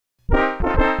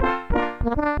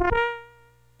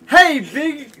Hey,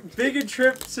 big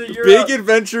trip to Europe. Big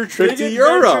adventure trip to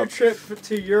Europe. Trip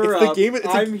to Europe. It's the game.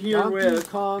 I'm here Donkey with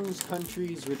Kong's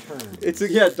Country's Return. It's a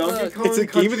Donkey Kong. It's a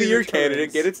Game of the Year Returns.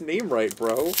 candidate. Get its name right,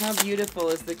 bro. How beautiful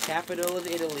is the capital of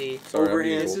Italy? Sorry, I'm Overhand.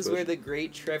 being This a is little where bitch. the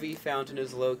Great Trevi Fountain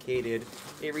is located.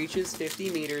 It reaches 50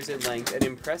 meters in length and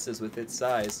impresses with its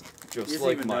size, just doesn't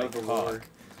like even my know the lore. cock.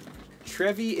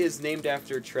 Trevi is named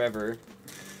after Trevor.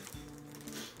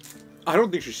 I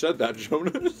don't think she said that,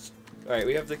 Jonas. Alright,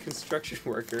 we have the construction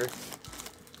worker.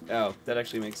 Oh, that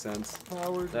actually makes sense.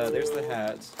 There's the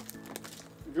hat.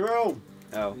 Drill.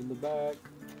 Oh. In the back.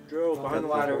 Drill Oh, behind the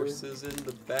The ladder. horses in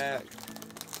the back.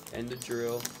 And a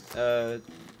drill.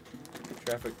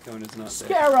 Traffic cone is not there.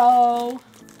 Sparrow!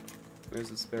 Where's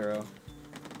the sparrow?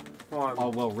 Come on. Oh,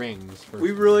 well, rings. First.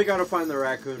 We really gotta find the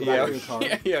raccoon. Yeah, Raccoon car.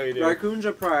 yeah, we do. Raccoon's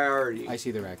a priority. I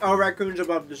see the raccoon. Oh, raccoon's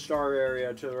above the star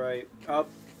area to the right. Up,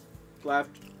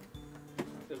 left.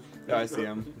 Oh, I see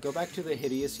him. Go back to the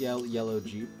hideous yellow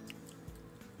Jeep.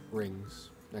 Rings.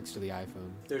 Next to the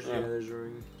iPhone. There's Oh. there's a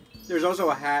ring. There's also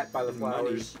a hat by the And money.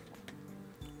 flowers.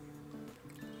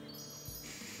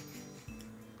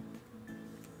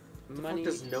 Money.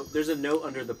 There's a note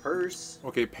under the purse.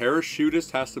 Okay,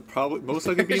 parachutist has to probably most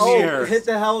likely be in Oh, the air. hit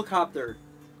the helicopter.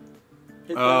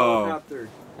 Hit the Oh. helicopter.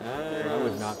 I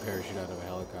would not parachute out of a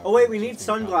helicopter. Oh wait, we Just need think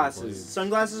sunglasses. probably-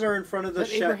 Sunglasses are in front of the Is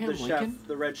that chef. Abraham The chef, Lincoln?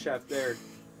 the red chef there.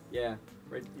 Yeah,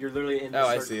 right. You're literally in the Oh,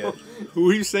 I circle. see Who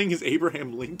are you saying is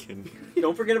Abraham Lincoln?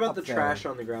 Don't forget about Up the there. trash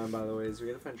on the ground, by the way. So we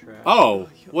gotta find trash. Oh,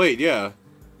 wait, yeah.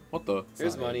 What the? It's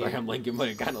There's not money. Abraham Lincoln, but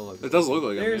it kind of looks. It does look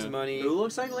like him. There's Yeah. money. Who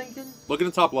looks like Lincoln? Look in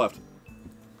the top left.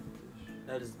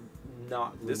 That is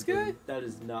not Lincoln. This guy? That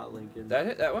is not Lincoln.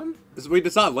 That one? Wait,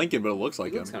 it's not Lincoln, but it looks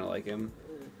like He looks him. kind of like him.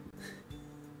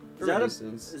 Is that,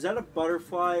 Distance. a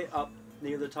butterfly up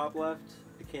near the top left?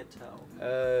 I can't tell.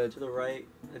 To the right.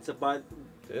 It's a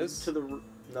This? to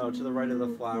the right of the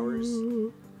flowers.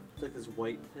 It's like this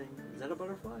white thing. Is that a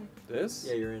butterfly? This?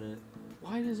 Yeah, you're in it.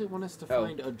 Why does it want us to Oh.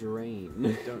 find a drain?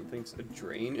 I don't think so. A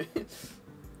drain?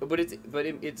 but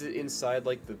it's inside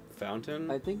like the fountain.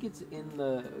 I think it's in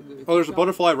the. Oh, there's a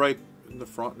butterfly right in the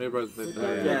front. Maybe right It's there.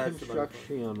 got Yeah, a it's the butterfly.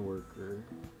 construction worker.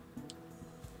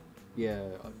 Yeah.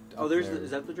 Oh, up there's there. is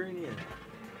that the drain? Yeah.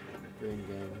 Drain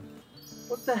gun.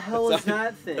 What the hell That's is not-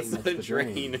 that thing? That's not That's a the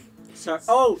drain. drain. Sorry.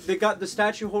 Oh, they got the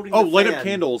statue holding. Oh, the light fan. up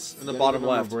candles in the Gotta bottom give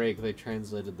 'em a left. break. They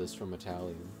translated this from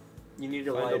Italian. You need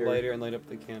a Find lighter. a lighter and light up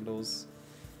the candles.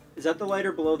 Is that the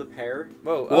lighter below the pear?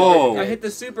 Whoa! Whoa. I hit the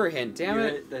super hint. Damn You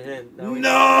it! hit the hint. Now we No!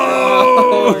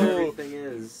 know where everything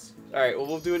is. All right. Well,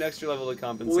 we'll do an extra level to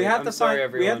compensate. Well, we have I'm to sorry, find.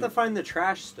 everyone. We have to find the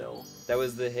trash still. That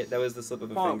was the hit. That was the slip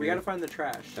of a Hold on, finger. we gotta find the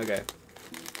trash. Okay.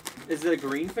 Is the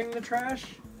green thing the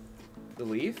trash? The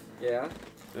leaf? Yeah.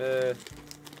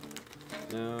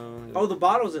 No. Oh, the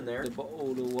bottle's in there. in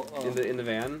in the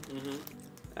van. Mm-hmm.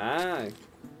 Ah. And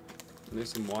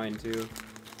there's some wine too.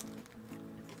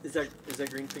 Is that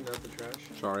green thing not the trash?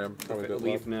 Sorry, I'm probably Okay, a bit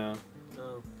leaf low. now.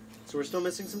 Oh. So we're still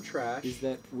missing some trash. Is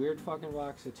that weird fucking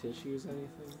box of tissues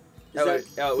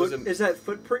anything? Is that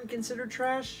footprint considered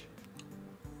trash?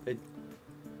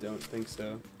 Don't think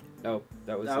so. No,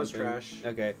 that was. That was something. trash.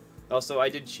 Okay. Also, I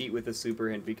did cheat with the super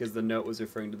hint because the note was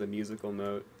referring to the musical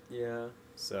note. Yeah.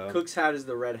 So. Cook's hat is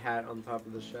the red hat on top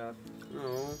of the chef.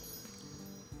 Oh.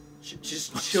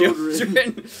 Just children.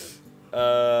 Is that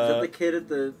Uh. the kid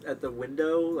at the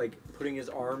window, like putting his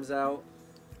arms out?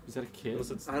 Is that a kid? unless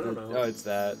it's I don't know. Oh, it's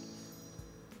that.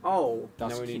 Oh,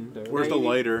 Das Now we need- Kinder. Where's the Maybe.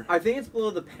 lighter? I think it's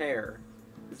below the pear.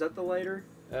 Is that the lighter?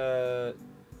 I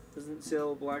Doesn't it see a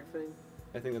little black thing?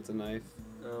 think that's a knife,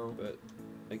 No. but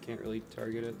I can't really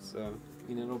target it. So. I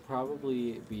mean, it'll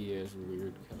probably be a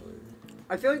weird color.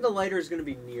 I feel like the lighter is gonna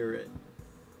be near it.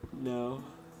 No.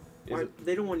 Is Why, it?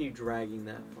 they don't want you dragging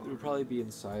that far. It would probably be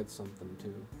inside something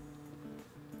too.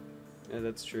 Yeah,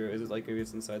 that's true. Is it like maybe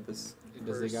it's inside this?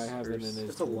 Does the guy have it in Purse. his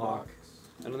It's a lock. toolbox?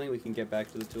 I don't think we can get back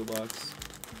to the toolbox.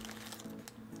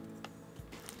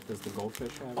 Does the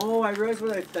goldfish have it? Oh, I realized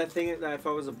what that thing that I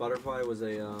thought was a butterfly was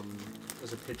a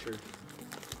pitcher.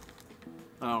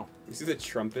 Oh. You see the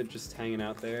trumpet just hanging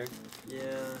out there? Yeah.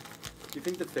 Do you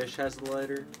think the fish has the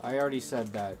lighter? I already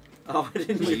said that. Oh, I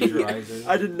didn't hear you. Plagiarizer.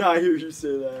 I did not hear you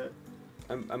say that.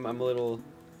 I'm a little.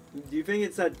 Do you think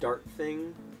it's that dart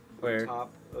thing Where? on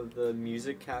top of the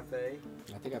music cafe?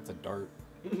 I think that's a dart.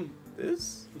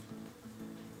 This?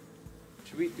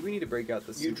 Do we need to break out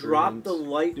the You super dropped hint? the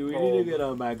light bulb.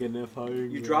 a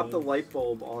magnifying You dropped the light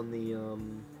bulb on the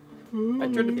I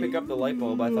tried to pick up the light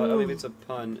bulb. I thought, oh, maybe it's a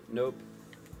pun. Nope.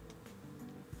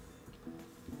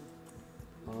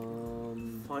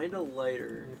 Find a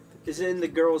lighter. Is it in the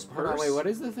girl's Hold purse? on, wait, what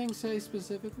does the thing say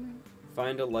specifically?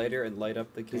 Find a lighter and light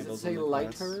up the Does it candles. say in the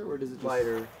glass. lighter or does it just...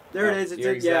 Lighter. There it is. It's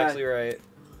You're exactly yeah. right.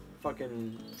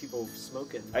 Fucking people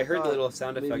smoking. I heard the little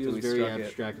sound Maybe effect it when was we very struck it.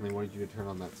 abstract and they wanted you to turn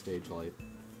on that stage light.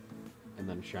 And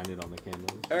then shine it on the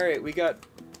candles. Alright, we got...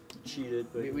 Cheated,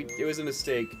 but it was a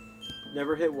mistake.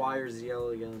 never hit Y or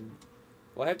ZL again.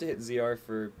 Well, I have to hit ZR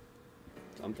for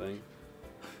something.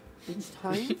 It's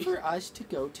time for us to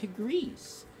go to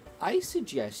Greece. I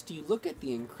suggest you look at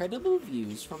the incredible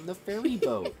views from the ferry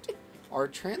boat. Our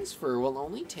transfer will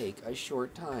only take a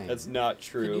short time. That's not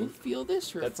Can you true. feel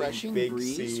this That's a refreshing big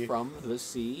breeze sea. from the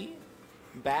sea?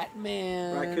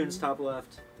 Batman. Raccoon's top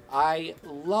left. I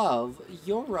love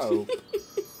Europe.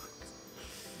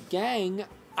 Gang, Where's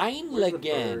the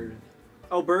Einlegen. bird?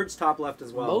 Oh, bird's top left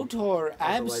as well. Motor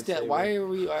That's a Abstet. lightsaber. Why are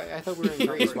we? I thought we were in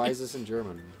Greece. Why is this in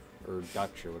German? Or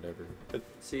Dutch or whatever.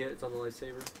 See it? It's on the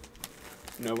lightsaber.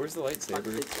 No, where's the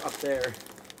lightsaber? It's up there.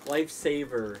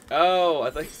 Lifesaver. Oh, I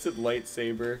thought you said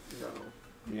lightsaber.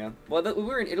 No. Yeah. Well, we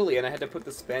were in Italy, and I had to put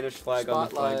the Spanish flag on the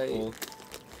Spotlight. flagpole.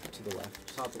 To the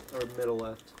left. Top or middle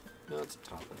left. No, it's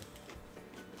top left.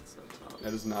 It's not top.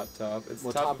 That is not top. It's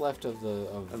Well, top, top left of the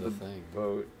of the thing.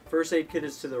 boat. First aid kit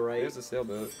is to the right. There's a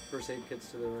sailboat. First aid kit's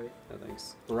to the right. No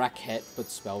thanks. Racket, but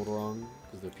spelled wrong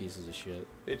because they're pieces of shit.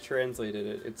 They translated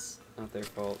it. It's not their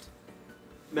fault.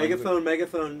 Megaphone.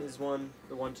 Megaphone is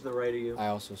the one to the right of you. I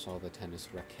also saw the tennis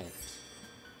racket.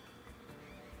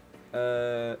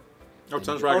 Oh, tennis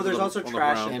Oh, rackets there's on the- also on the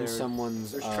trash ground. in And there.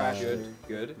 someone's There's trash in Good.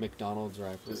 there. Good. McDonald's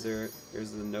rifle.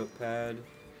 There's the notepad.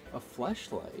 A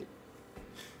flashlight.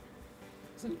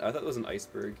 I thought it was an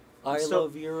iceberg. I So,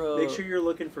 love Europe. Make sure you're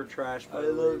looking for trash. By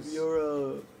the ways.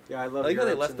 Europe. Yeah, I love. I like how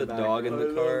they Europe's left in the back. dog in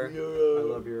the car. I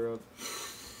love Europe.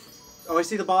 Oh, I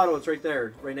see the bottle. It's right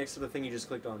there, right next to the thing you just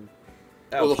clicked on.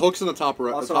 Oh, the hook's in the top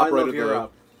right. Also, the top I right love of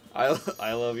Europe.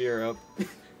 I love Europe.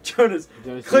 Jonas,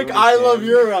 Jonas, click you I love understand?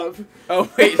 Europe. Oh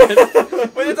wait,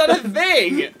 wait, it's not a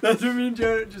thing. That's what me and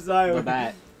Josiah. The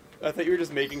bat. I thought you were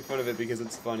just making fun of it because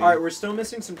it's funny. All right, we're still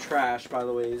missing some trash, by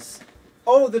the ways.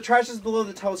 Oh, the trash is below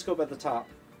the telescope at the top,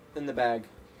 in the bag.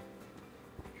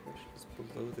 Trash is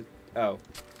below the. Oh,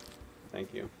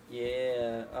 thank you.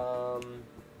 Yeah.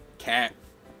 Cat.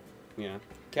 Yeah,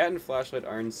 cat and flashlight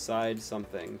are inside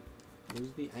something. Where's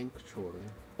the anchor?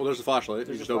 Well, there's a flashlight.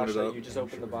 There's You a just open it flashlight. up. You just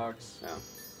open the box. No.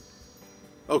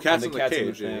 Oh, cat's in And the cat's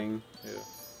cage. in the thing.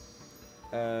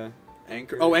 Yeah. Uh,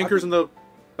 Anchor. Oh, anchor's in the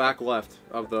back left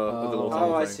of the little Oh.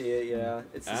 tunnel Oh, I thing. see it. Yeah,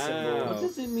 it's the Oh. symbol. What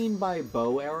does it mean by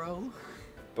bow arrow?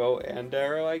 bow and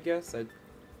arrow, I guess. Or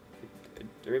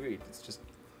maybe it's just.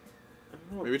 I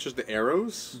don't know. Maybe it's just the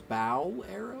arrows. Bow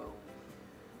arrow?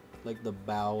 Like the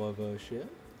bow of a ship?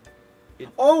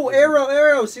 Oh,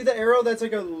 arrow! See the arrow? That's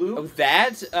like a loop. Oh,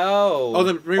 that. Oh. Oh,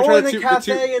 then maybe Oh, try and the then two.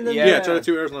 cafe, and then Yeah. Yeah, try the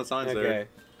two arrows on the signs Okay. there.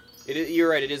 It is, you're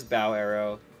right. It is bow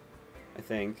arrow. I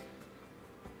think.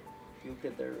 You'll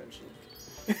get there eventually.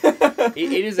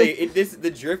 It is a.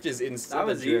 The drift is insane. That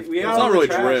was drift. easy. We It's got all not the really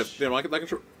trash. drift.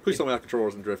 Damn, please tell me that controller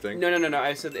isn't drifting. No.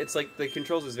 I said it's like the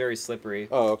controls is very slippery.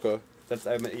 Oh, okay. That's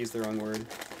I used the wrong word.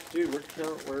 Dude,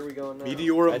 where are we going now? Meteora I think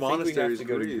we have Monasteries. to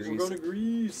go to Greece. We're going to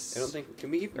Greece. I don't think. Can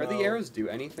we? Are the No. arrows do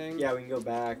anything? Yeah, we can go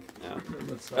back. No.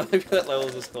 Let's I not. like that level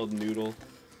is just called noodle.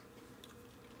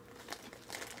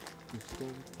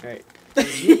 Alright.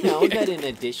 Did you know that in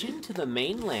addition to the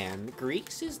mainland,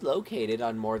 Greece is located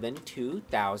on more than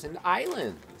 2,000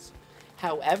 islands?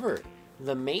 However,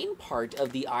 the main part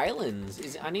of the islands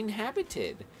is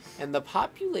uninhabited, and the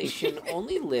population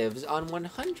only lives on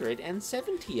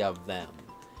 170 of them.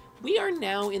 We are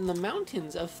now in the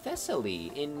mountains of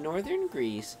Thessaly in northern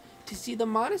Greece to see the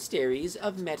monasteries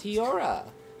of Meteora.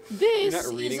 This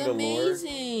not reading is the lore?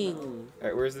 amazing.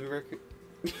 Alright, where's the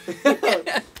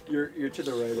You're to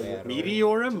the right of Yeah, it.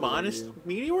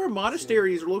 Meteora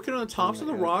Monasteries are located on the tops of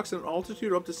the rocks at an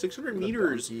altitude of up to 600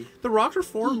 meters. The rocks were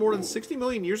formed more than 60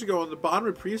 million years ago on the bottom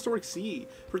of a prehistoric sea.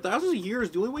 For thousands of years,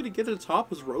 the only way to get to the top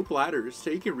was rope ladders, so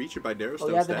you can reach it by narrow Oh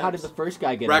stone yeah, then how did the steps. first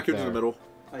guy get Raccoon's up in there? the middle.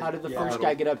 How did the Yeah. first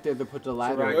guy get up there to put the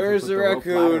ladder? raccoon. to Where's put the rope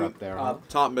ladder raccoon? up there? Huh?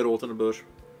 Top middle, it's in a bush.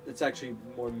 It's actually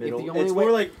more middle. the only It's way-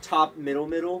 more like top middle.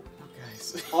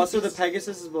 Guys. Also, the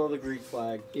Pegasus is below the Greek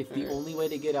flag. If the only way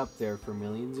to get up there for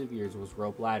millions of years was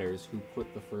rope ladders, who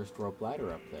put the first rope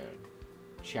ladder up there?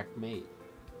 Checkmate.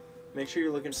 Make sure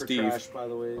you're looking for Steve. trash, by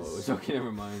the way. Oh, it's okay,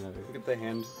 never mind. Look at the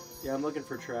hand. Yeah, I'm looking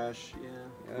for trash.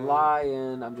 Yeah.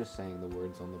 Lion. I'm just saying the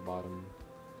words on the bottom.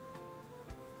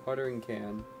 Watering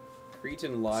can.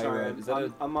 Cretan lyra. Sorry, Is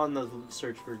that I'm on the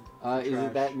search for. Is Trash.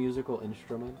 it that musical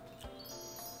instrument?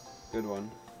 a good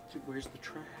one? Dude, where's the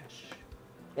trash?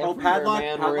 Oh, Everywhere, padlock-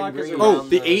 man, we're in padlock is green. around Oh,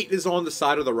 the the- 8 is on the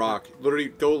side of the rock. Literally,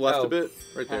 go left Oh. a bit.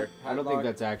 Right there. I don't think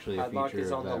that's actually a Padlock feature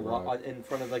is of on that the rock. in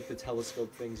front of like the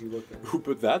telescope things you look in. Who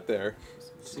put that there?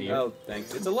 Steve. Oh,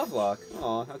 thanks. It's a love lock.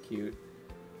 Aw, how cute.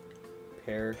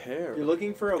 Pear. Hair. You're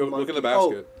looking for a Go monkey. look in the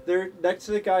basket. Oh, there next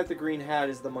to the guy with the green hat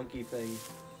is the monkey thing.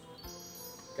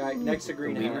 Guy next to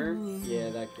green hat. lemur? Yeah,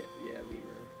 that guy. Yeah,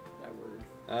 lemur.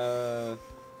 That word.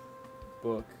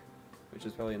 Book. Which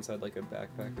is probably inside like a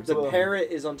backpack or The something. parrot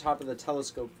is on top of the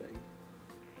telescope thing.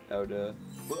 Oh, duh.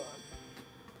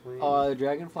 Oh, the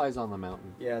dragonfly's on the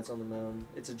mountain. Yeah, it's on the mound.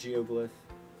 It's a geoglyph.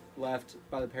 Left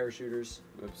by the parachuters.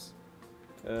 Whoops.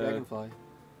 Dragonfly.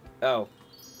 Oh.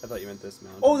 I thought you meant this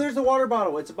mountain. Oh, there's the water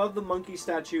bottle. It's above the monkey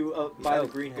statue by Oh,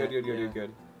 the green hat. Good. Yeah. There's-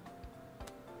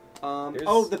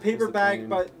 Oh, the paper there's the bag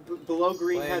plane. below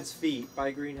Green Plane. Hat's feet.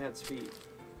 By Green Hat's feet.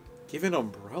 Give an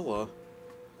umbrella.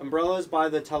 Umbrella's by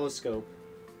the telescope.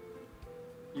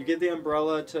 You give the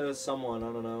umbrella to someone.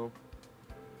 I don't know.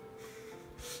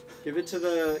 Give it to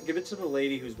the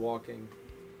lady who's walking.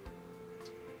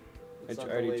 It's I not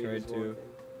the already lady tried who's to. walking.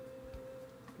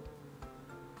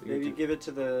 Maybe give it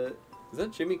to the. Is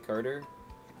that Jimmy Carter?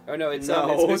 Oh no, it's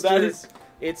No, it's that Mr. is-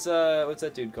 It's what's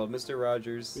that dude called? Mr.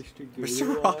 Rogers.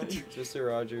 Mr. Rogers. Mr.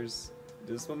 Rogers.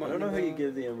 Does this one I don't know who you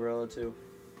give the umbrella to.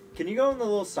 Can you go in the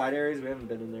little side areas? We haven't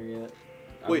been in there yet.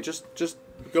 Wait, just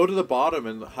go to the bottom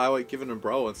and highlight give an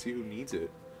umbrella and see who needs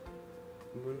it.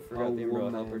 Moon forgot the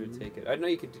umbrella. Help her to woman. take it. I didn't know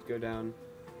you could go down.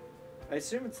 I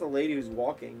assume it's the lady who's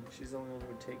walking. She's the only one who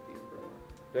would take the umbrella.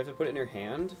 Do I have to put it in her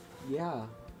hand? Yeah.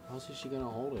 How else is she gonna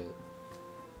hold it?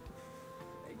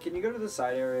 Can you go to the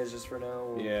side areas just for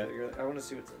now? Yeah. I want to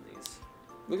see what's in these.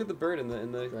 Look at the bird in the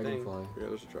thing. Dragonfly. Yeah,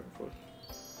 there's a dragonfly.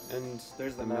 And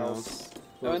There's the mouse.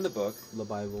 Oh, and the book. The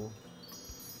Bible.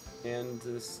 And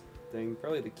this thing.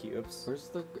 Probably the cubes. Where's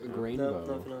the No, rainbow?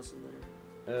 nothing else in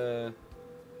there.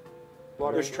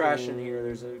 Water. There's trash in here.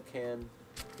 There's a can.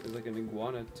 There's like an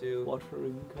iguana too.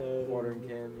 Watering can. Watering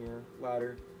can, yeah.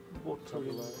 Ladder.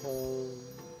 Watering Ladder. can.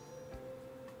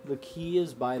 The key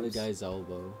is by the Oops. guy's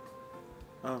elbow.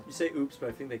 Oh. You say oops, but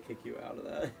I think they kick you out of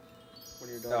that when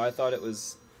you're done. Oh, I thought it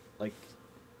was like.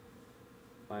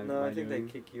 No, I think they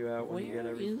kick you out when you get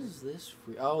Where everything. is this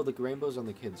free? Oh, the rainbow's on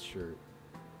the kid's shirt.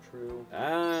 True.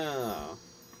 Ah.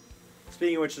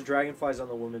 Speaking of which, the dragonfly's on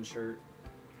the woman's shirt.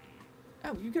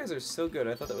 Oh, you guys are so good.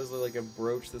 I thought that was like a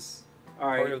brooch. This All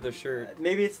right. part of the shirt.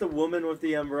 Maybe it's the woman with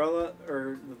the umbrella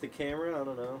or with the camera. I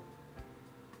don't know.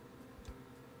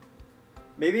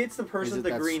 Maybe it's the person Is with it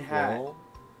the that green hat. scroll?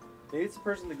 Maybe it's the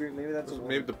person with the green. Maybe that's a woman.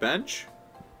 Maybe the bench?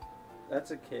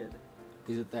 That's a kid.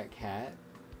 Is it that cat?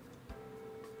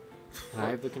 Can I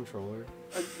have the controller?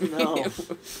 No.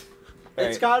 It's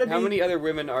It's gotta How be- many other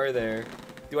women are there?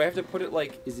 Do I have to put it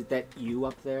like? Is it that you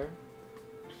up there?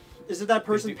 Is it that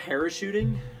person you-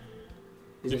 parachuting?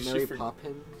 Is Is it she Mary for-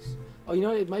 Poppins? Oh, you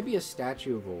know, it might be a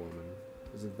statue of a woman.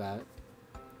 Is it that?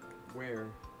 Where?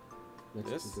 Next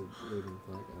This? to the waving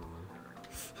flag? I don't know.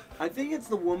 I think it's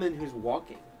the woman who's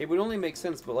walking. It would only make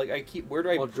sense, but like I keep. Where do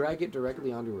I? Well, drag it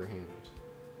directly onto her hand.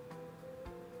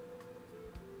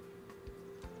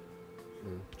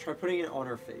 Try putting it on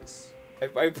her face. I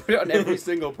put it on every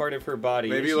single part of her body.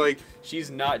 Maybe She- like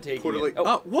she's not taking put it like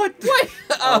Oh, what? what?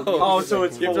 Oh, so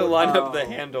it's you have to full- line up the oh.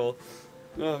 handle.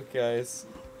 Oh, guys.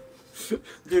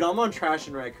 Dude, I'm on trash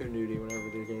and raccoon duty whenever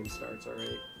the game starts. All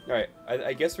right. All right.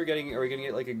 I guess we're getting. Are we gonna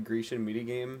get like a Grecian media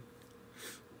game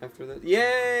after this?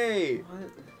 Yay!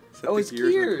 What? Set Oh, the it's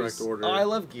gears in the Gears. correct order. Oh, I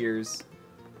love Gears.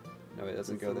 No, it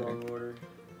doesn't It's go the there. wrong order.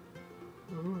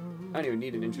 I don't even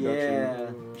need an introduction.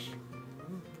 Yeah.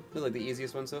 This is like the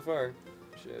easiest one so far.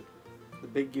 Shit. The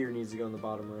big gear needs to go in the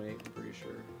bottom right. I'm pretty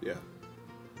sure. Yeah.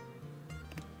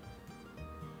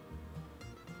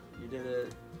 You did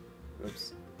it.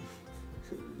 Oops.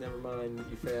 Never mind.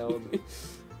 You failed.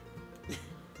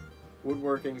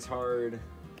 Woodworking's hard.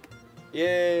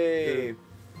 Yay!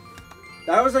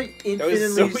 That was like That was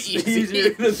infinitely so easy. easier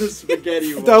than the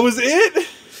spaghetti one. That was it?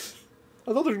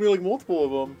 I thought there'd be like multiple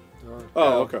of them. Alright.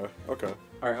 Oh, okay. Okay.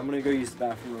 Alright, I'm gonna go use the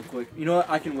bathroom real quick. You know what?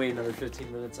 I can wait another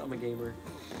 15 minutes. I'm a gamer.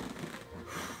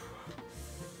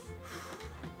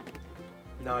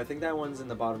 No, I think that one's in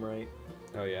the bottom right.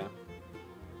 Oh yeah.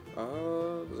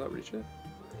 Does that reach it?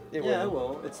 Yeah, it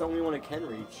will. It's the only one it can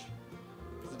reach.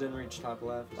 'Cause it didn't reach top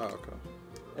left. Oh, okay.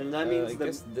 And that means I the...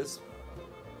 guess this.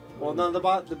 Well, no,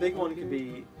 the big one could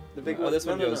be... The big Oh, one... this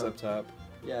one no, goes no. up top.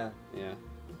 Yeah. Yeah.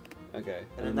 Okay.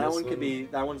 And then that this one could be...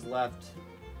 That one's left.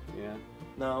 Yeah.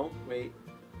 No, wait.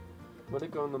 Would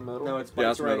it go in the middle? No, it's Yeah,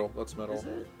 that's right. metal. That's metal. Is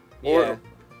it? Or- Yeah.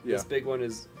 Yeah. This big one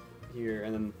is here,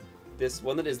 and then this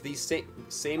one that is the same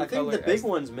I think color. the big as...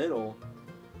 one's middle.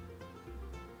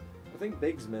 I think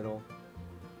Big's middle.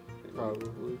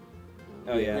 Probably.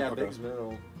 Oh yeah. Yeah, okay. Big's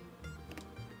middle.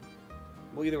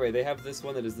 Well, either way, they have this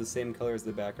one that is the same color as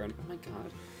the background. Oh my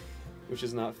god. Which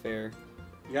is not fair.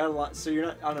 You got a lot, so you're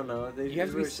not, I don't know. You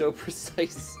have to be so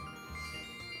precise.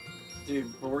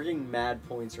 Dude, we're getting mad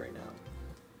points right now.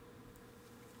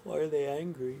 Why are they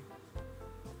angry?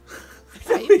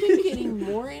 I've been getting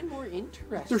more and more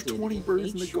interested There's 20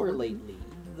 birds in the nature garden. lately.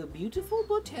 The beautiful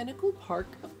botanical park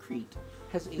of Crete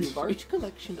has a large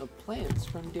collection of plants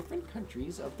from different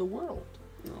countries of the world.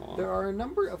 Aw. There are a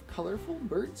number of colorful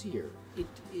birds here. It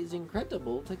is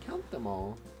incredible to count them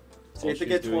all. So you have to All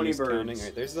get she's doing 20 is counting. birds.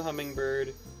 Alright, there's the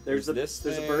hummingbird. There's a this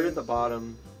there's a thing. bird at the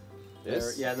bottom.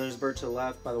 This? There. Yeah, and there's a bird to the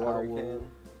left by the watering Owl. can.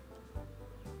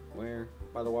 Where?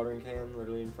 By the watering can,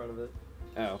 literally in front of it.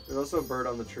 Oh. There's also a bird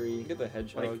on the tree. Look at the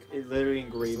hedgehog. Like, it literally This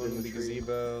engraved one in with the the tree.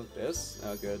 gazebo. This?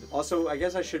 Oh, good. Also, I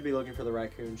guess I should be looking for the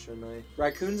raccoon, shouldn't I?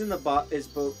 Raccoon's in the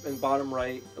in bottom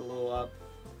right, a little up.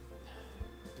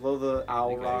 Below the I owl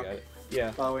think I rock. got it.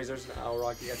 Yeah. By the way, there's an owl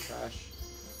rock, you got trash.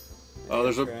 Oh,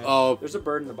 there's a Trash. There's a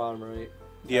bird in the bottom right.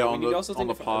 yeah we on need the also on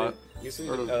the think of- pot You still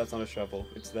Or need to, the- oh, that's not a shovel.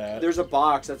 It's that. There's a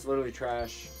box that's literally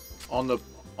trash. on the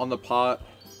pot.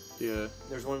 Yeah.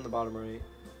 There's one in the bottom right.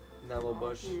 In that little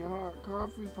bush.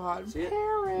 Coffee pot See it?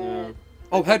 No.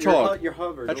 Oh, hedgehog. You're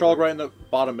hovered. Hedgehog over. right in the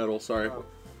bottom middle. Sorry. Oh.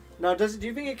 Now, do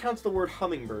you think it counts the word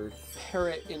hummingbird?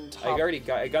 Parrot in top.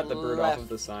 I got the bird off of left.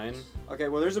 the sign. Okay,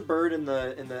 well, there's a bird in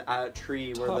the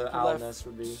tree where the Top owl left. nest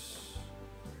would be.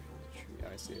 Yeah,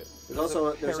 I see it. There's also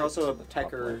a parrot pecker. to the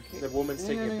top left. The woman's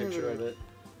taking a picture of it.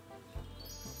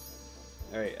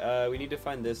 Alright, we need to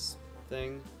find this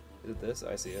thing. Is it this?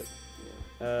 I see it.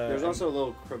 There's also a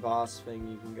little crevasse thing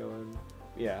you can go in.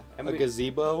 Yeah. And A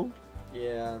gazebo.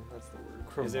 Yeah, that's the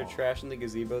word. Is there trash in the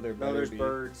gazebo? There No, better there's be.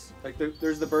 birds. Like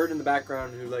there's the bird in the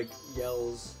background who like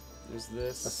yells. There's A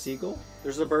this. seagull.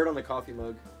 There's a bird on the coffee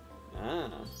mug. Ah.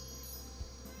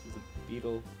 There's a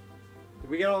beetle. Did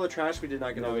we get all the trash? We did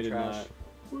not get No, all we the did trash.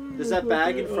 not. Does that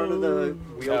bag in front of the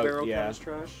wheelbarrow yeah. count as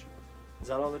trash? Is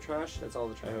that all the trash? That's all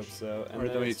the I hope trash. so. And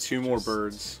Alright, then we need there's 2 more just-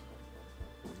 birds.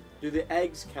 Do the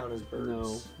eggs count as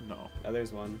birds? No. No. Oh,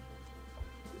 there's one.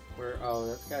 Where? Oh,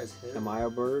 that guy's hit. Am I a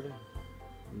bird?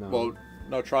 No. Well,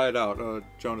 no. Try it out.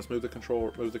 Jonas, move the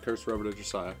cursor over to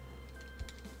Josiah.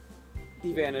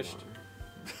 He vanished.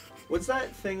 What's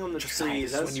that thing on the Josiah, tree?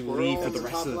 Is this that is a when you squirrel leave for on the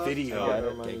rest top of the left? video. Oh, Got never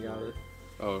it. mind, you got it.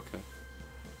 Oh, okay.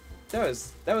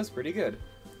 That was pretty good.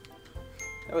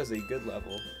 That was a good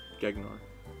level. Gegnar.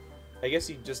 I guess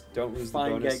you just don't lose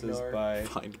Find the bonuses Gegnar. by.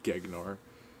 Find Gegnar.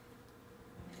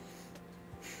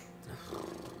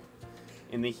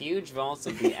 In the huge vaults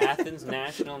of the Athens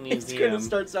National It's Museum, gonna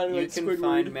start sounding you like can Squidward.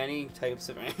 find many types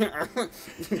of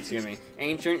excuse me,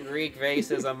 ancient Greek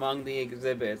vases among the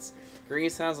exhibits.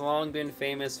 Greece has long been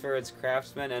famous for its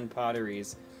craftsmen and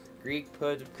potteries. Greek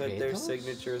put their Kratos?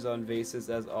 signatures on vases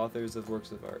as authors of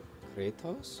works of art.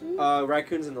 Kratos.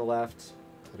 Raccoon's in the left.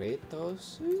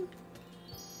 Kratos.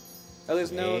 Oh,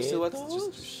 there's no. So let's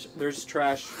Kratos? just. There's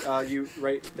trash. You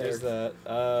right there. There's the.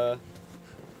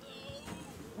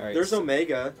 All right. There's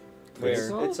Omega. Where?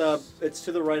 It's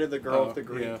to the right of the girl Oh, with the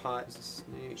green yeah. pot There's a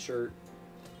snake. shirt.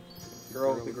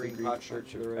 Girl with the green pot shirt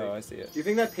to the right. Oh, I see it. Do you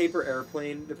think that paper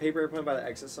airplane, the paper airplane by the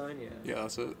exit sign? Yeah. Yeah,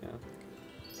 that's it.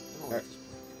 Alright.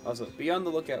 Also, be on the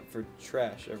lookout for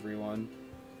trash, everyone.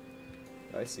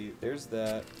 I see. There's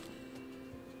that.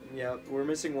 Yeah, we're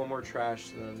missing one more trash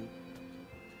then.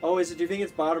 Oh, is it? Do you think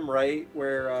it's bottom right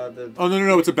where the? Oh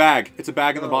no! It's a bag. It's a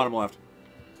bag in the Oh. bottom left.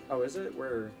 Oh, is it?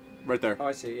 Where? Right there. Oh,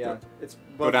 I see. Yeah, it's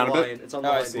Go above down the a bit. line. It's on the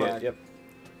Oh, I line see black. it. Yep.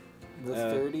 The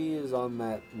 30 is on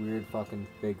that weird fucking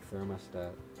big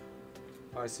thermostat.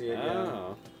 Oh, I see it. Yeah.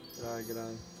 Oh. Good eye. Good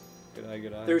eye. Good eye,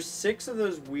 good eye. There's 6 of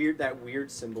those that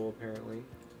weird symbol apparently.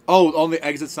 Oh, on the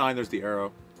exit sign, there's the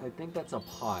arrow. I think that's a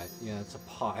pot. Yeah, it's a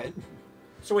pot.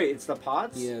 So wait, it's the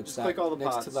pots? Yeah, it's Just that, click all the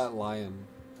next pots. to that lion.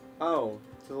 Oh,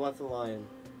 to the left of the lion.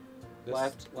 This-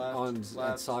 Left. On at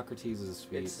left. Socrates'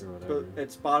 feet It's, or whatever.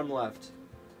 it's bottom left.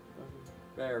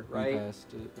 There, You right?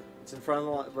 passed it. It's in front of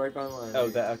the line, right behind the line. Oh,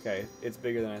 that okay. It's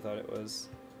bigger than I thought it was.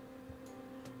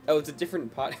 Oh, it's a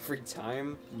different pot every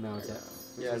time. No, it's Yeah. that.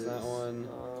 Which Yeah, is it that is. one?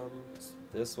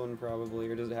 This one probably,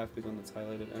 or does it have to be the one that's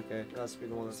highlighted? Okay. It has to be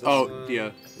the one that's. This Oh, one.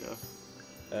 yeah.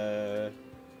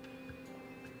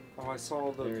 Oh, I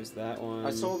saw the. There's that one.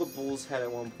 I saw the bull's head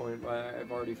at one point, but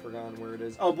I've already forgotten where it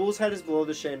is. Oh, bull's head is below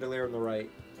the chandelier on the right.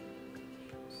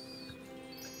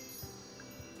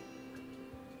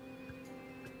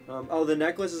 Oh, the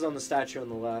necklace is on the statue on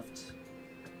the left.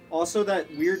 Also, that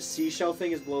weird seashell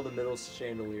thing is below the middle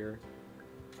chandelier.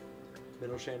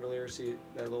 Middle chandelier, see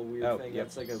that little weird Oh, thing? yep.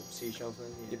 That's like a seashell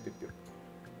thing. Yeah. Yep, yep, yep.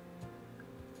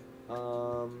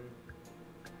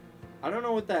 I don't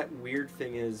know what that weird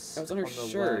thing is. That was on her the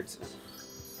shirt. left.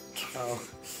 Oh.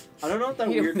 I don't know what that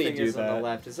You weird only thing do is on that. the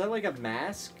left. Is that like a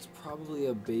mask? It's probably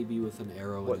a baby with an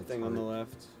arrow in What its thing on the heart.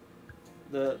 left?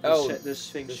 The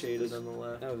Sphinx this- shade this- is on the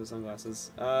left. Oh, the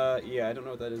sunglasses. Yeah, I don't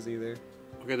know what that is either.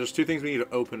 Okay, there's two things we need to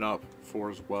open up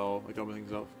for as well. Like open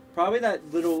things up. Probably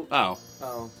that little. Oh.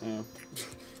 Oh. Oh.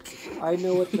 I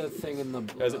know what the thing in the.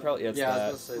 Oh, is it probably? Yeah, it's Yeah, I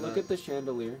that. was gonna say Look that. at the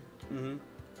chandelier. Mm-hmm.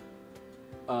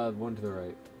 One to the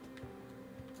right.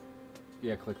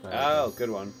 Yeah, click that. Oh,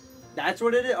 good one. That's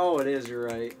what it is. Oh, it is. You're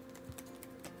right.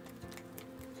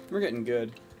 We're getting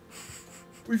good.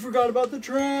 We forgot about the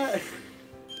trash.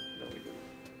 No, we didn't.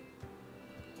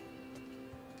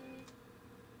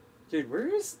 Dude, where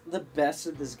is the best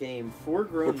of this game? 4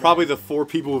 grown We're men. probably the 4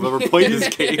 people who've ever played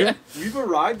this game. We've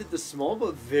arrived at the small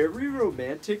but very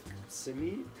romantic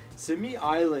Simi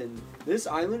Island. This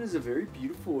island is a very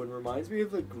beautiful and reminds me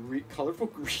of a colorful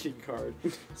greeting card.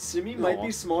 Simi might Aw.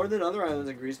 be smaller than other islands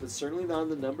in Greece, but certainly not in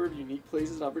the number of unique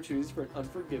places and opportunities for an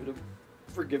unforgettable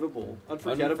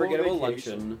Unforgettable vacation.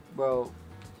 luncheon. Well,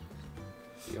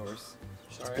 Yours.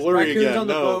 Sorry. blurry Raccoons again, on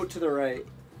the no. boat to the right.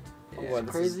 Yeah, it's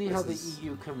this crazy is- how this the is-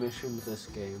 EU commissioned this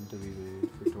game to be made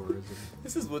for tourism.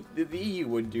 This is what the EU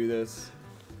would do. This.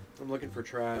 I'm looking for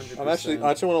trash. I actually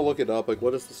want to look it up. Like,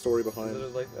 what is the story Is it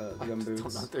like I gum don't know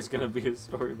boots? if there's gonna be a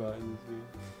story behind this game.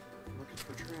 I'm looking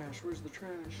for trash. Where's the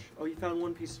trash? Oh, you found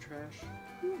one piece of trash.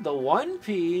 The One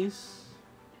Piece.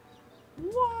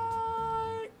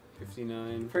 What?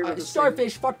 59. Pretty much the same-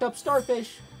 Starfish, fucked up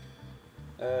starfish.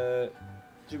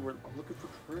 Dude, I'm looking for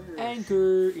trash.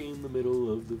 Anchor in the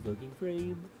middle of the fucking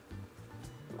frame.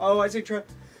 Oh, I see trash.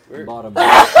 Where? Bottom.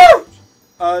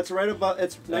 It's right above.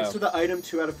 It's next Oh. to the item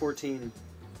 2 out of 14.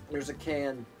 There's a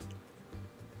can.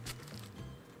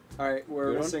 All right, we're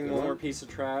Good one, missing good one one. more piece of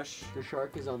trash. The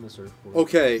shark is on the surfboard.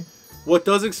 Okay, what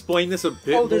does explain this a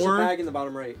bit Oh, there's a more bag in the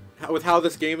bottom right. with how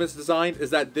this game is designed is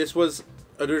that this was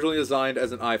originally designed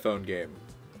as an iPhone game.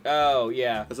 Oh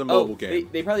yeah. It's a mobile game.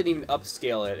 They probably didn't even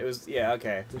upscale it. It was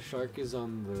okay. The shark is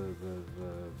on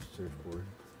the surfboard.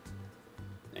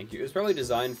 Thank you. It was probably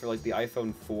designed for like the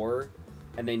iPhone 4,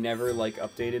 and they never like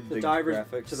updated The the diver's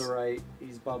graphics. to the right.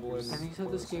 He's bubbling. And he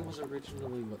said this game was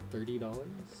originally, what, $30?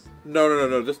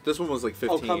 No. This one was like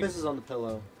 15. Oh, compass is on the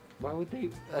pillow. Why would they?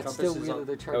 That's Compass still is weird on- that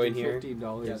they're in charging here?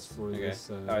 $15 Yes. for Okay. this.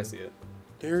 Oh, I see it.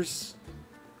 There's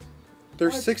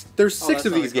What? six. Oh, There's 6 that's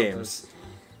of not these the compass.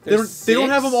 games. They don't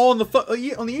have them 6? all on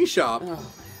the on the eShop. Oh man.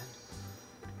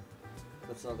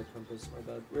 That's not the compass. My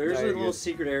bad. There's No, a you're little good.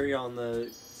 secret area on the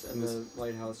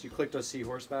lighthouse. You clicked those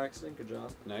seahorse by accident. Good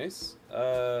job. Nice.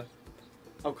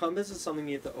 Oh, compass is something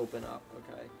you have to open up.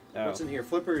 Okay. Oh. What's in here?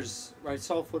 Flippers. I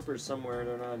saw flippers somewhere.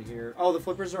 They're not in here. Oh, the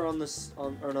flippers are on this. Or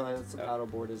no, that's the Oh.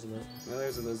 paddleboard, isn't it? Well,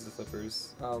 there's those the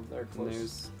flippers. Oh, they're And close.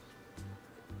 there's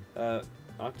The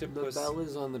octopus. bell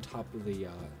is on the top of the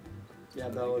yacht. Yeah, Oh,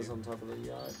 that thank was you. on top of the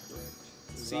yacht.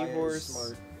 Correct. Zaya is Seahorse.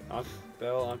 Smart.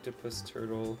 Bell, octopus,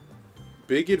 turtle.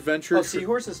 Big Adventure. Oh,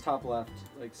 seahorse is top left.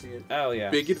 Like, see it. Oh yeah.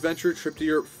 Big Adventure Trip to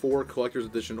Europe 4 Collector's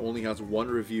Edition only has 1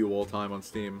 review all time on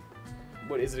Steam.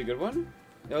 What is it? A good one?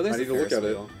 Oh, there's I the need to look Ferris at it.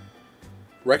 wheel.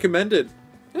 Recommended.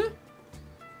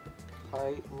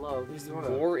 I love. There's you wanna-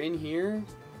 more in here.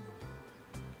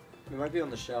 It might be on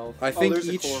the shelf. I think there's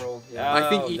each- a coral. Yeah. I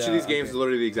think Oh, each yeah, of these games okay. is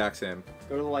literally the exact same.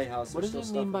 Go to the lighthouse. What There's does it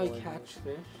still mean stuff by in the lighthouse. catch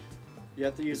fish? You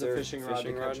have to use Is a there a fishing rod to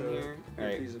fishing catch rod in a. here? You have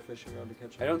Alright. to use a fishing rod to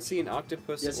catch a. I don't see an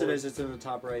octopus. Yes, or... it is. It's in the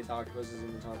top right. The octopus is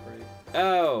in the top right.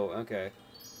 Oh, okay.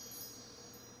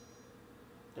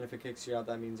 And if it kicks you out,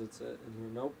 that means it's it. In here,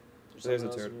 nope. There's a something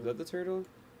else in turtle. Is here. that the turtle?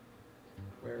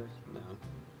 Where? No.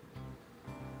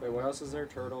 Wait, what else is there?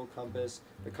 Turtle, compass.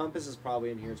 The compass is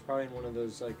probably in here. It's probably in one of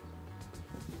those like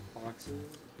boxes.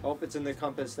 Oh, it's in the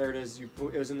compass. There it is.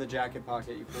 It was in the jacket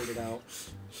pocket. You pulled it out.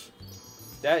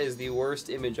 That is the worst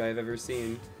image I've ever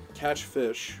seen. Catch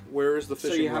fish. Where is the So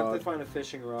fishing you have rod? to find a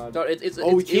fishing rod. No, it's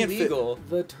Oh, we it's can't fit- illegal.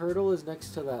 The turtle is next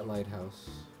to that lighthouse.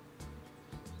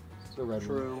 The red one.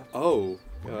 True. Oh,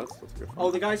 yeah, that's a good one. Oh,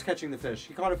 the guy's catching the fish.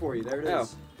 He caught it for you. There it Oh.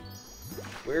 is.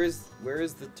 Where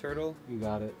is the turtle? You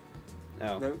got it.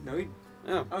 Oh. No, he.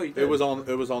 Oh. Oh, he did. It was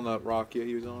on that rock. Yeah,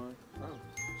 he was on it. Oh.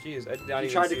 Jeez, I did not You even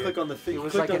tried see to click on the fish. It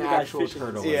was like an actual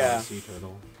turtle. Yeah. A sea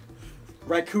turtle.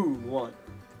 Raccoon won.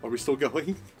 Are we still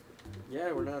going?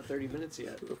 Yeah, we're not at 30 minutes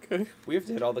yet. Okay. We have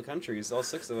to hit all the countries, all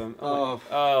 6 of them. Oh.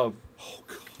 Oh. Oh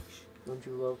gosh. Don't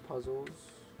you love puzzles?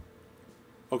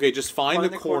 Okay, just find the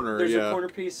corner. There's yeah. a corner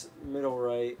piece, middle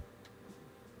right.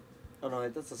 Oh no,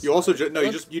 that's a. You also slide.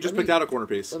 you just Let picked me- out a corner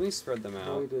piece. Let me spread them No,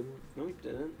 out. we didn't. No, we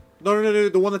didn't. No,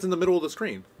 the one that's in the middle of the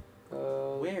screen.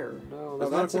 Where? No, Oh,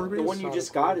 That's not a that's corner the piece? one you Not a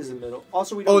just corner got is the piece. middle.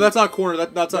 Also, we don't. Oh, that's not corner.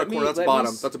 That's not Let me- corner. That's let me bottom.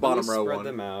 s- That's a let me bottom row spread one.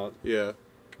 them out. Yeah.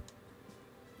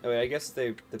 Oh, wait, I guess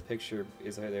the picture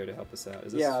is right there to help us out.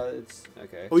 Is this? Yeah, it's.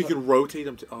 Okay. Oh, you can rotate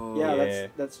them. Oh. Yeah, Yeah.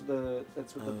 that's what the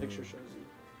picture shows you.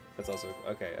 That's also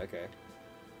okay. Okay.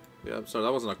 Yeah. I'm sorry.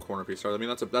 That wasn't a corner piece. Sorry. I mean,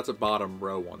 that's a bottom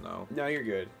row one though. No, you're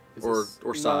good. Is Or this,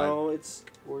 or side. No, it's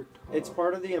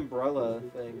part of the umbrella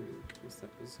thing. is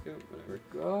this go?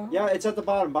 Whatever. Yeah, it's at the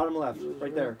bottom left, It was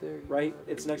right there. right there, you Right, got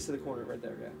it. it's next to the corner, right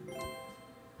there. Yeah.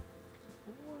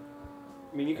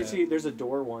 I mean, you can Yeah. see there's a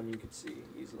door one you could see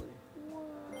easily.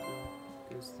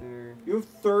 Goes there. You have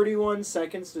 31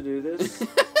 seconds to do this.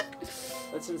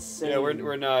 That's insane. Yeah,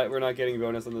 we're not getting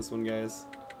bonus on this one, guys.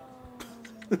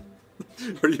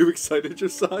 Are you excited,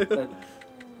 Josiah? That-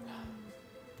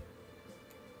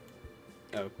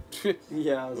 Oh.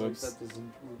 yeah, I was Whoops. like, that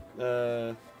doesn't.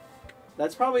 uh.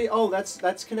 That's probably. Oh,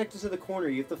 that's connected to the corner.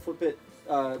 You have to flip it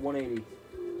 180.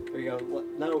 There you go.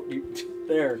 No, you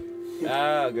there.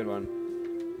 Ah, good one.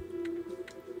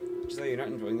 Just you're not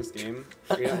enjoying this game.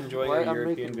 You're not enjoying What? your I'm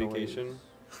European making noise. vacation.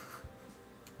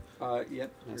 Yep. It You're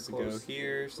has to go close.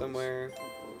 here You're close. somewhere. You're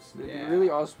close. It'd Yeah. be really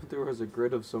awesome if there was a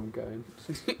grid of some kind.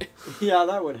 Yeah,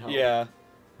 that would help. Yeah.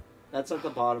 That's at the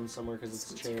bottom somewhere because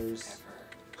it's It's chairs.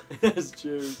 It's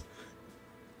chairs.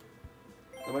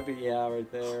 That might be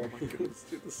right there. Oh my goodness,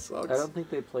 dude, this sucks. I don't think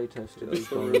they play tested That's these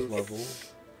the on this roof. level.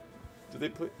 Did they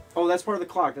play? Oh, that's part of the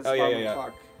clock. That's Oh, the yeah, bottom yeah, of the yeah.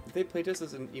 clocks. Did they play this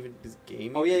as an even this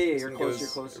game? Oh, yeah, yeah, This you're one close, goes you're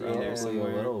close, around yeah. there Only a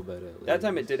somewhere. little bit at least. That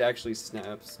time it did actually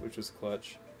snaps, which was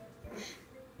clutch.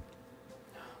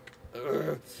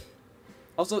 Ugh.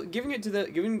 Also, giving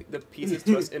the pieces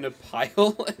to us in a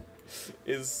pile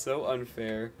is so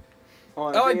unfair.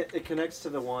 Oh, Oh, I think it connects to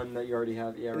the one that you already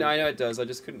have. Yeah. Right. No, I know it does. I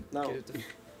just couldn't No. get it to.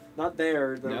 Not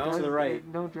there. No? To the right.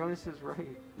 No, Jonas is right.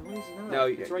 No, he's not. No,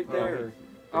 it's right oh. there.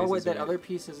 Oh wait, is that right. other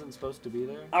piece isn't supposed to be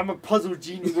there. I'm a puzzle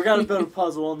genius. We gotta build a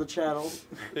puzzle on the channel.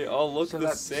 They all look so the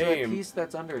that, So that same. piece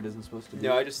that's under it isn't supposed to be.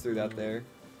 No, I just threw that there.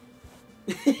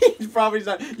 He's probably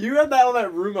not. You had that on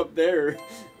that room up there.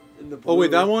 In the Oh wait,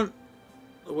 blue. that one.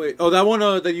 Wait. Oh, that one.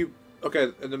 That you.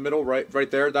 Okay, in the middle, right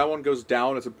there. That one goes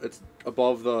down. It's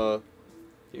above the.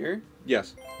 Here?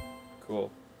 Yes.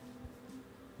 Cool.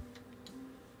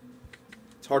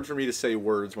 It's hard for me to say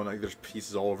words when there's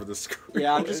pieces all over the screen.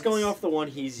 Yeah, I'm just going It's- off the one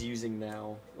he's using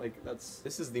now. Like that's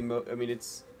This is the I mean,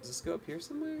 does this go up here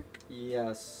somewhere?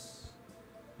 yes.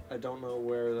 I don't know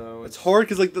where though. It's hard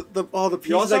because like the pieces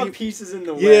You also that have pieces in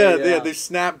the way. yeah, they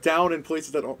snap down in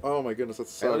places that. Oh my goodness, that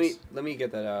sucks. Alright, let me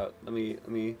get that out. Let me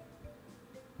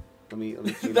clean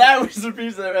That was the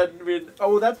piece that had been.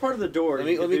 Oh, that's part of the door. Let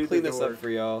You me can let me do clean the this door. up for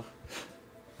y'all.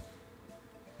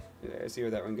 Yeah, I see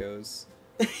where that one goes.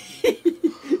 Let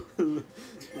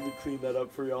me clean that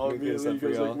up for y'all. Let me clean this Immediately, up you for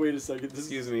guys y'all. like, wait a second. This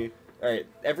Excuse is... me. All right,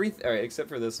 except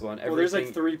for this one. Well, there's like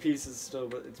Everything- 3 pieces still,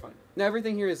 but it's fine. No,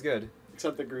 everything here is good.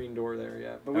 Except the green door there,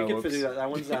 yeah. But we Oh, can whoops. do that. That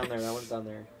one's down there. That one's down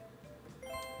there.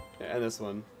 Yeah, and this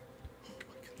one.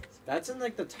 That's in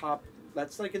like the top.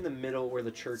 That's like in the middle where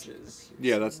the church is.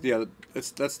 Yeah, that's the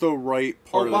right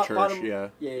part of the church. bottom- Yeah,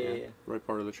 Yeah. right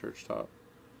part of the church top.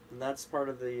 And that's part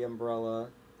of the umbrella.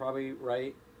 Probably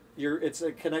right.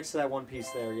 It connects to that one piece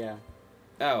there. Yeah.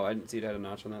 Oh, I didn't see it had a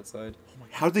notch on that side.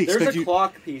 How did they There's expect a you?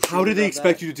 clock piece. How did they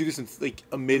expect you to do this in like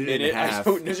a minute and a I half?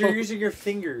 don't know. Because you're using your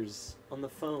fingers on the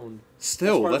phone.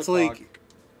 Still, part of that's the like. clock.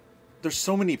 There's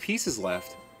so many pieces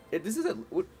left. This is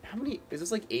how many? Is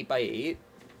this like 8 by 8?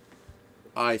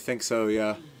 I think so.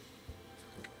 Yeah.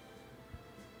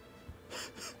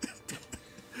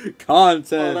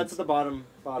 Content. Oh, that's at the bottom.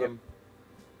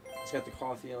 It's got the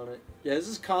coffee on it. Yeah, this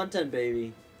is content,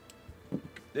 baby.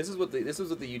 This is what the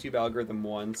YouTube algorithm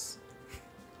wants.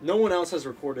 No one else has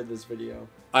recorded this video.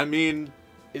 I mean,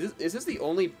 Is this the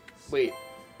only? Wait,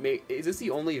 is this the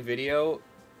only video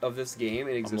of this game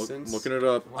in I'm existence? looking it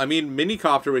up. I mean,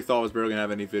 Minicopter we thought was barely gonna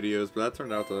have any videos, but that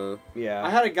turned out to. Yeah. I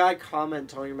had a guy comment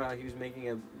talking about he was making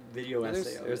a video there's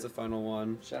essay of there's it. the final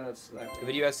one. Shout outs to that. A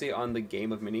video essay on the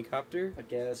game of Minicopter. I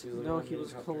guess he was. No, looking he at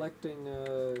was helicopter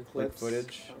collecting clips.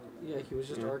 footage. Yeah, he was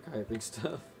just Yeah. archiving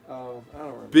stuff. Oh, I don't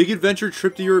remember. Big Adventure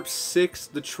Trip to Europe 6.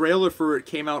 The trailer for it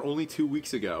came out only 2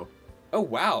 weeks ago. Oh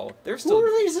wow, they're Who still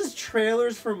releases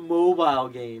trailers for mobile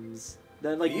games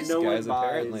that like these no guys one buys?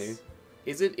 apparently.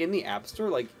 Is it in the App Store?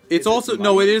 Like It's is also money?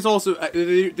 no, it is also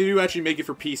they do actually make it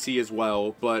for PC as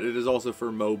well, but it is also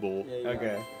for mobile. Yeah,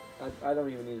 Okay. I don't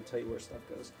even need to tell you where stuff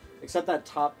goes. Except that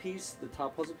top piece, the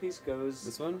top puzzle piece goes.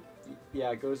 This one?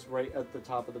 Yeah, it goes right at the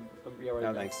top of the. Yeah, right Oh,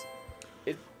 there. thanks.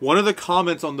 One of the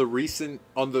comments on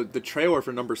the trailer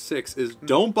for number 6 is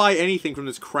don't buy anything from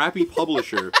this crappy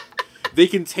publisher. They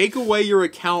can take away your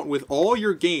account with all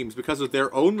your games because of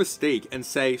their own mistake and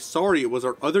say, sorry, it was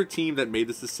our other team that made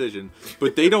this decision.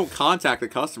 But they don't contact the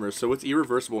customers, so it's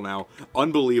irreversible now.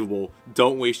 Unbelievable.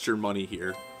 Don't waste your money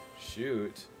here.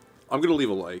 Shoot. I'm going to leave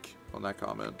a like on that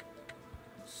comment.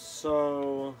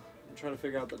 So, I'm trying to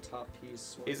figure out the top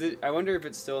piece. Is it? I wonder if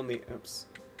it's still in the. Oops.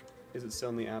 Is it still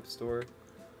in the App Store?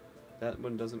 That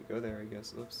one doesn't go there, I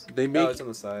guess. Oops. They make, oh, it's on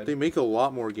the side. They make a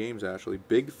lot more games, actually.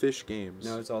 Big Fish Games.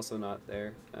 No, it's also not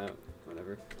there.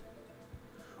 Whatever.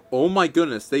 Oh my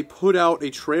goodness. They put out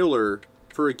a trailer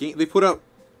for a game. They put out...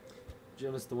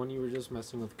 Jonas, the one you were just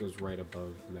messing with goes right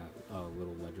above that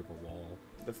little ledge of a wall.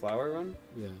 The flower one?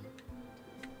 Yeah.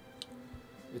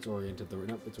 It's oriented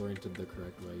it's oriented the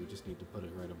correct way. You just need to put it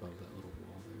right above that little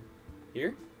wall there.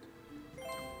 Here?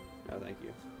 Oh, thank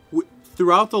you.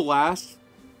 Throughout the last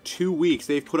 2 weeks,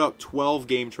 they've put out 12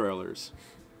 game trailers.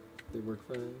 They work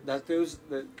fine. That goes...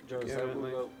 Jonas, Yeah, that will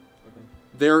like- go...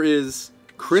 There is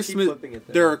Christmas... flipping it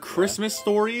there. There are Christmas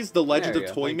stories, The Legend There of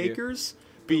you go, Toy thank you. Makers,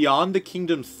 Beyond the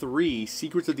Kingdom 3,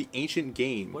 Secrets of the Ancient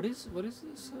Game, What is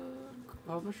this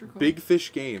publisher called? Big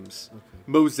Fish Games, Okay.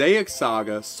 Mosaic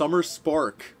Saga, Summer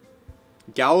Spark,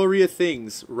 Gallery of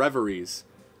Things, Reveries,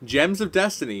 Gems of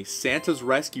Destiny, Santa's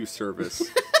Rescue Service,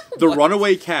 The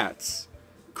Runaway Cats,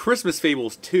 Christmas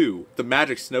Fables 2, The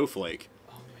Magic Snowflake.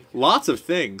 Oh Lots of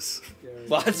things. Yeah.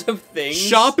 Lots of things.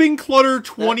 Shopping Clutter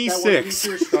That one piece 26.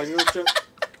 you were struggling with,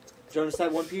 Jonas,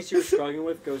 that one piece you were struggling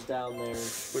with goes down there.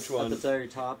 Which At one? the very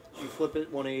top. You flip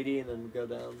it 180 and then go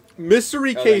down.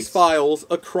 Mystery Oh, Case thanks. Files,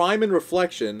 A Crime and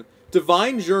Reflection,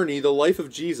 Divine Journey, The Life of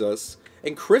Jesus,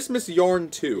 and Christmas Yarn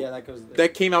 2. Yeah, that goes there.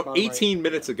 That came out Bottom right. 18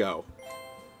 minutes ago.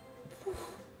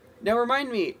 Now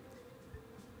remind me.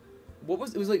 What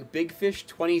was it? Was like Big Fish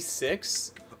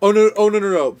 26? Oh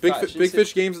no. Big Fashion Big City?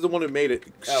 Fish Games is the one who made it.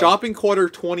 Oh. Shopping Quarter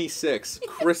 26,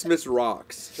 Christmas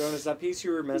Rocks. Jonas, that piece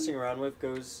you were messing around with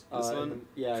goes... This in one?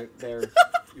 the- yeah, there.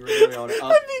 You were doing on it.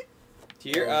 Up.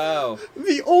 Here? Oh.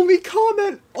 The only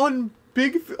comment on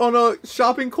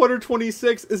Shopping Quarter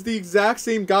 26 is the exact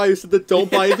same guy who said that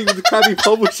don't buy anything with the crappy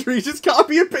publisher. He's just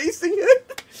copy and pasting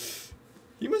it.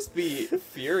 You must be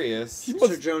furious.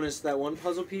 So, Jonas, that one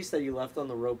puzzle piece that you left on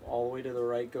the rope all the way to the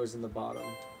right goes in the bottom.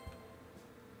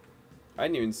 I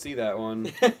didn't even see that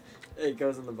one. It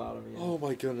goes in the bottom, yeah. Oh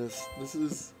my goodness.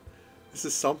 This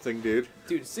is something, dude.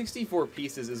 Dude, 64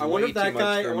 pieces is I wonder way if that too much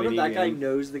guy. for I a wonder if that guy minigame.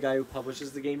 knows the guy who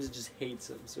publishes the games and just hates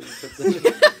him. So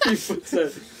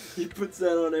he puts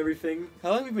that on everything. How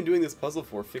long have we been doing this puzzle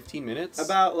for? 15 minutes?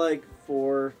 About like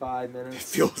 4 or 5 It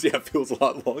minutes. feels a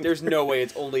lot longer. There's no way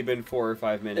it's only been 4 or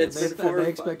 5 minutes. It's been 4 or They 5.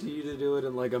 expected you to do it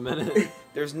in like a minute.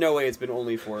 There's no way it's been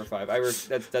only 4 or 5.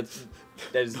 That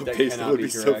The pace cannot would be be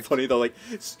so correct. funny though. Like,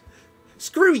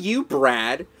 screw you,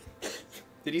 Brad.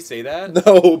 Did he say that?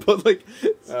 No, but like,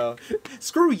 Oh.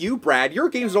 screw you, Brad. Your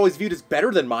game's always viewed as better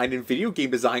than mine in video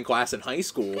game design class in high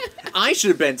school. I should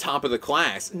have been top of the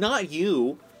class, not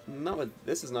you. Not with,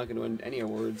 this is not going to win any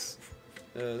awards.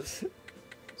 This,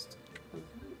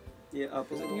 Yeah,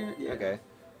 up a is it little. here? Yeah. Okay.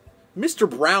 Mr.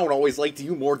 Brown always liked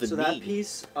you more than So me. that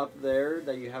piece up there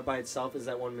that you have by itself is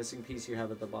that one missing piece you have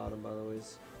at the bottom, by the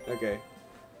ways. Okay.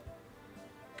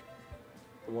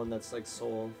 The one that's like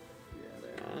soul. Yeah,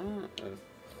 there.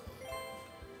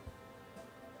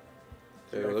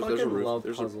 There, I there's a fucking roof. love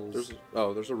There's puzzles.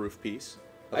 there's a roof piece.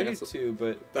 I think do that's the- too,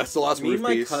 but That's the last Me roof and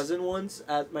my piece. cousin once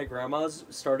at my grandma's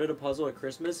started a puzzle at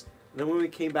Christmas. And then when we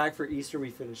came back for Easter, we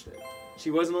finished it.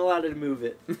 She wasn't allowed to move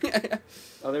it.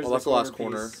 Oh, there's Oh, that's the last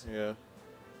corner. piece. Yeah.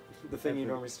 The thing you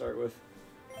normally start with.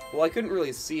 well, I couldn't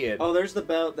really see it. Oh, there's the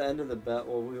bell. The end of the bell.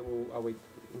 Well, I'll wait.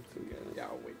 Okay. Yeah,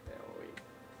 I'll wait there. I'll wait.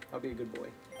 I'll be a good boy.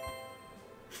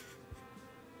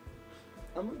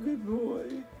 I'm a good boy.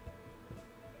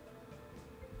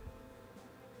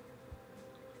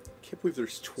 Can't believe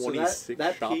there's So 26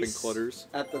 that shopping piece clutters.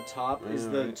 At the top is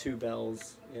the Alright. 2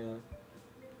 bells. Yeah.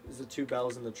 Is the 2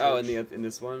 bells in the church. Oh, in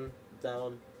this one?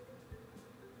 Down.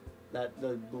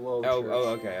 The below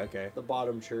Oh, church. okay. The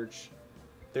bottom church.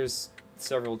 There's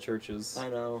several churches, I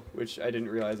know. which I didn't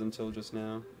realize until just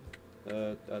now.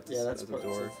 That's That's a part,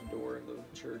 door. that's the door in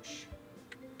the church.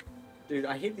 Dude,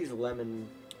 I hate these lemon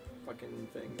fucking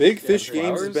things. Big Yeah, Fish they're-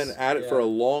 Games has flowers? been at it for Yeah. a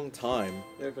long time.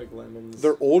 They look like lemons.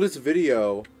 Their oldest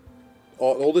video,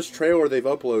 oldest trailer they've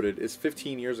uploaded is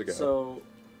 15 years ago. So,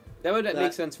 That would That-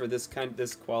 make sense for this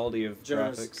quality of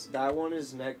Jonas, graphics. that one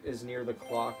is near the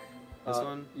clock. This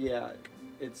one? Yeah,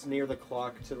 it's near the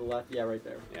clock to the left. Yeah, right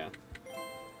there. Yeah.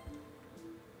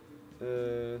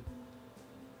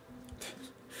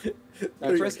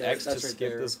 I pressed right there. X to That's right skip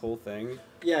there. this whole thing.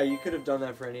 Yeah, you could have done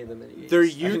that for any of the mini games. Their I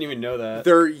didn't even know that.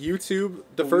 Their YouTube,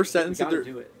 the Well, first we sentence of gotta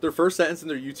do it. their first sentence in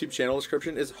their YouTube channel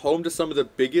description is home to some of the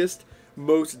biggest,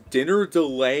 most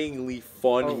dinner-delayingly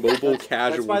fun Oh, mobile that's,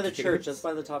 casual That's by the games. church. That's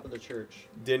by the top of the church.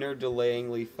 Dinner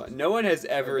delayingly fun. No one has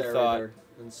ever Right there, thought. Right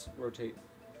there. And rotate.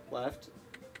 Left.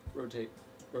 Rotate.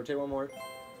 Rotate one more.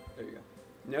 There you go.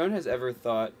 No one has ever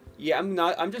thought. Yeah, I'm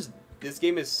not. I'm just. This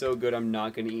game is so good. I'm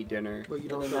not gonna eat dinner. But you And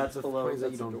don't. then Know, that's the below, point is that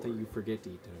you that's the don't think door. you forget to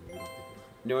eat dinner. You don't think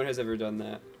No one has ever done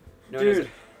that. No Dude, one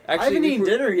has, I haven't we eaten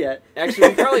pro- dinner yet. Actually,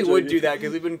 we probably would Joking. do that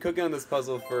because we've been cooking on this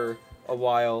puzzle for a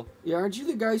while. Yeah, aren't you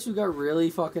the guys who got really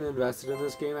fucking invested in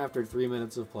this game after 3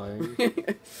 minutes of playing?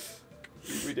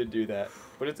 We did do that,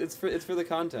 but it's for the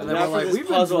content. And then Not we're for like, this we've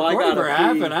been puzzle, I recording gotta for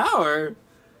half pee. an hour.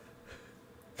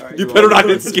 All right, You go better on. not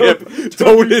hit skip.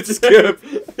 Don't hit skip.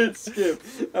 Hit skip.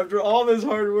 After all this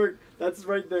hard work, that's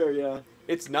right there. Yeah.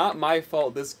 It's not my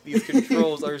fault. These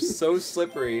controls are so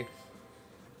slippery.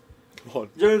 Come on.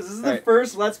 Jones, this is the Alright.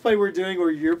 first Let's Play we're doing where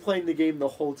you're playing the game the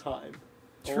whole time.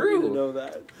 I want you True. to know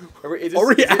that. Are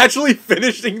we actually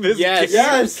finishing this Yes. game?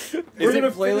 Yes. Is We're it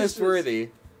gonna finish playlist this. worthy?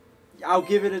 I'll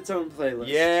give it its own playlist.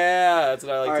 Yeah, that's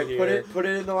what I like All to right, hear. put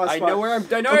it in the last I spot. know where I know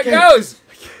Okay. where it goes.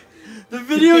 The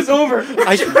video's over.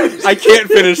 I can't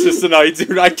finish this tonight,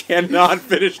 dude. I cannot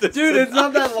finish this. Dude, it's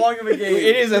not that long of a game.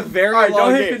 It is a very All right, long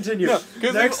don't hit game. continue. No,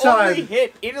 because Next we've only time.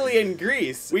 hit Italy and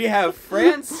Greece. We have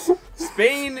France,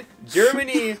 Spain,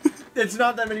 Germany. It's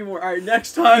not that many more. All right,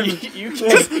 next time. You can't.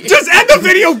 Just end the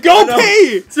video. Go No.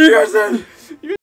 pee. See you guys then.